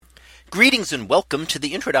Greetings and welcome to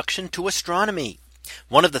the introduction to astronomy.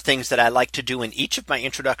 One of the things that I like to do in each of my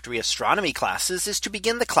introductory astronomy classes is to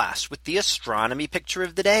begin the class with the astronomy picture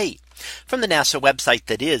of the day from the NASA website,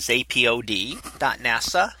 that is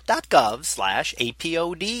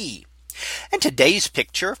apod.nasa.gov/apod. And today's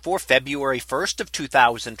picture for February 1st of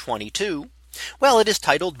 2022. Well, it is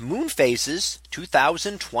titled Moon Phases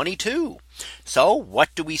 2022. So what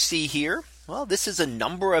do we see here? Well, this is a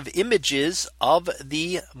number of images of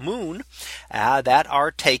the moon that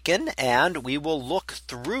are taken, and we will look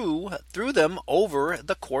through them over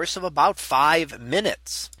the course of about 5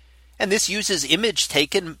 minutes. And this uses image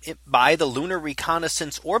taken by the Lunar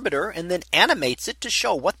Reconnaissance Orbiter and then animates it to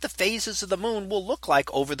show what the phases of the moon will look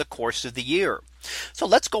like over the course of the year. So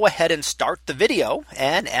let's go ahead and start the video.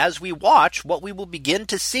 And as we watch, what we will begin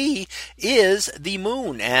to see is the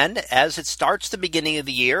moon. And as it starts the beginning of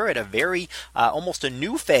the year at a very almost a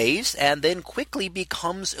new phase, and then quickly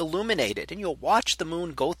becomes illuminated. And you'll watch the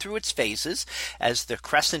moon go through its phases as the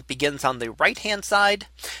crescent begins on the right hand side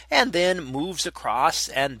and then moves across,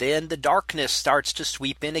 and then the darkness starts to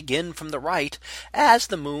sweep in again from the right as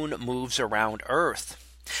the moon moves around Earth.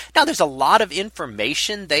 Now there's a lot of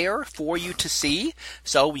information there for you to see.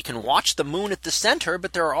 So we can watch the moon at the center,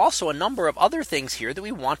 but there are also a number of other things here that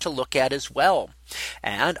we want to look at as well.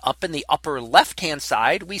 And up in the upper left hand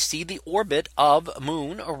side, we see the orbit of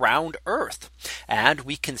moon around Earth. And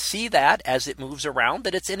we can see that as it moves around,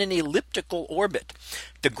 that it's in an elliptical orbit.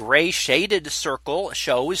 The gray shaded circle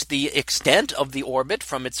shows the extent of the orbit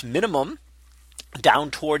from its minimum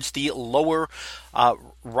down towards the lower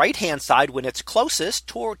right hand side when it's closest,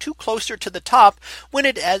 to closer to the top when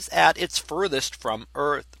it is at its furthest from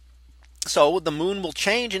Earth. So the moon will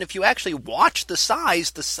change, and if you actually watch the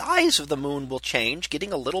size of the moon will change,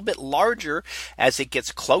 getting a little bit larger as it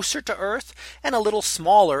gets closer to Earth and a little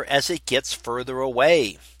smaller as it gets further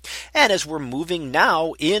away. And as we're moving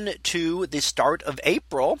now into the start of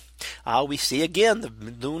April, we see again the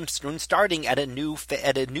moon starting at a new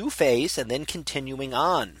phase and then continuing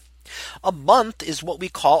on. A month is what we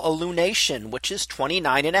call a lunation, which is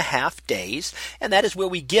 29.5 days. And that is where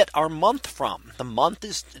we get our month from. The month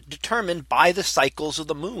is determined by the cycles of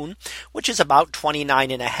the moon, which is about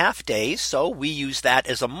 29.5 days. So we use that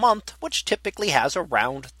as a month, which typically has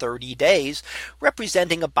around 30 days,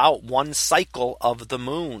 representing about one cycle of the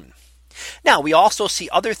moon. Now we also see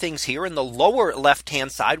other things here in the lower left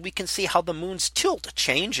hand side. We can see how the moon's tilt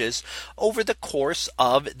changes over the course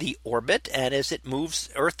of the orbit, and as it moves,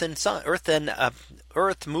 Earth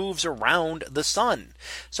moves around the sun.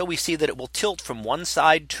 So we see that it will tilt from one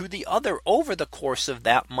side to the other over the course of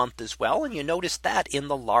that month as well. And you notice that in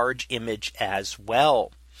the large image as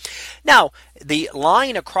well. Now the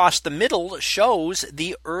line across the middle shows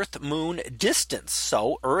the Earth moon distance.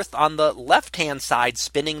 So Earth on the left hand side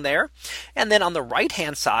spinning there, and then on the right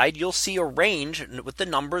hand side you'll see a range with the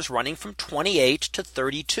numbers running from 28 to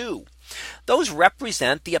 32. Those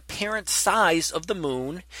represent the apparent size of the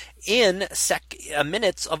moon in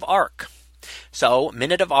minutes of arc. So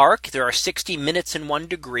minute of arc, there are 60 minutes in 1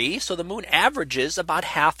 degree. So the moon averages about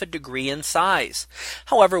half a degree in size.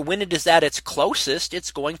 However, when it is at its closest, it's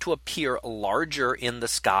going to appear larger in the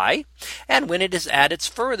sky. And when it is at its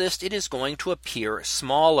furthest, it is going to appear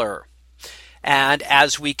smaller. And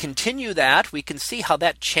as we continue that, we can see how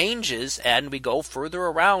that changes, and we go further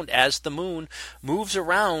around as the moon moves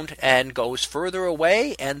around and goes further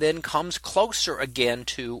away and then comes closer again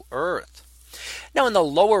to Earth. Now in the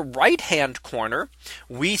lower right hand corner,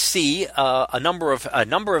 we see a number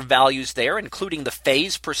of values there, including the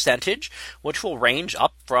phase percentage, which will range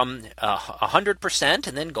up from 100%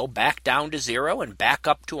 and then go back down to 0 and back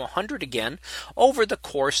up to 100 again over the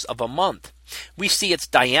course of a month. We see its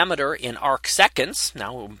diameter in arc seconds.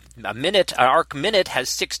 Now an arc minute has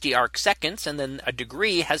 60 arc seconds, and then a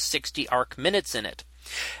degree has 60 arc minutes in it.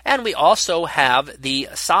 And we also have the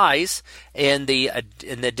size in the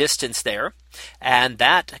distance there, and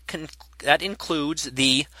that includes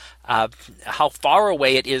the how far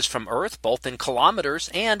away it is from Earth, both in kilometers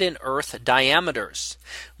and in Earth diameters.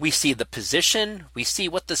 We see the position, we see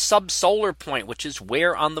what the subsolar point, which is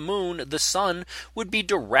where on the moon the sun would be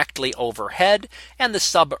directly overhead, and the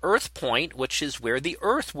sub-Earth point, which is where the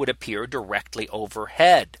Earth would appear directly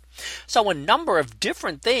overhead. So a number of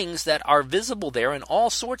different things that are visible there, and all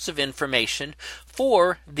sorts of information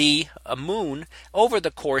for the moon over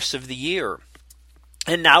the course of the year.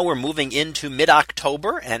 And now we're moving into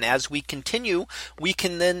mid-October. And as we continue, we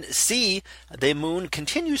can then see the moon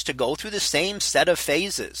continues to go through the same set of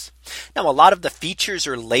phases. Now, a lot of the features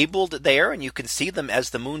are labeled there, and you can see them as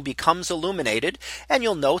the moon becomes illuminated. And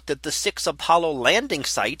you'll note that the 6 Apollo landing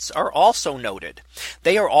sites are also noted.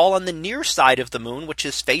 They are all on the near side of the moon, which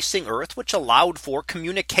is facing Earth, which allowed for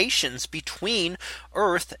communications between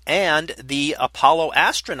Earth and the Apollo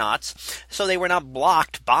astronauts. So they were not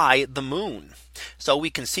blocked by the moon. So we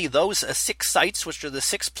can see those 6 sites, which are the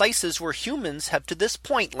 6 places where humans have to this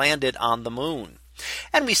point landed on the moon.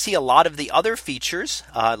 And we see a lot of the other features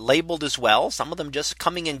labeled as well. Some of them just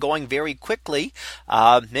coming and going very quickly.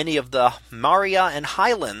 Many of the Maria and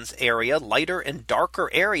Highlands area, lighter and darker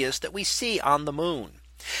areas that we see on the moon.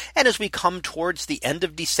 And as we come towards the end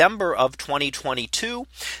of December of 2022,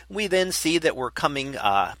 we then see that we're coming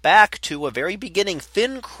back to a very beginning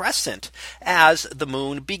thin crescent as the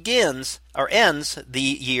moon begins or ends the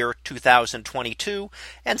year 2022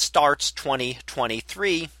 and starts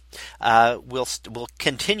 2023. Will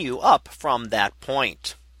continue up from that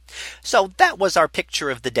point. So that was our picture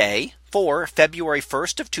of the day for February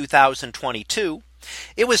 1st of 2022.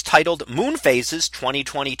 It was titled Moon Phases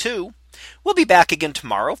 2022. We'll be back again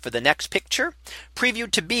tomorrow for the next picture,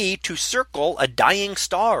 previewed to be to circle a dying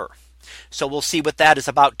star. So we'll see what that is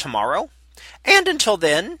about tomorrow. And until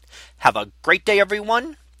then, have a great day,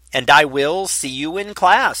 everyone, and I will see you in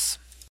class.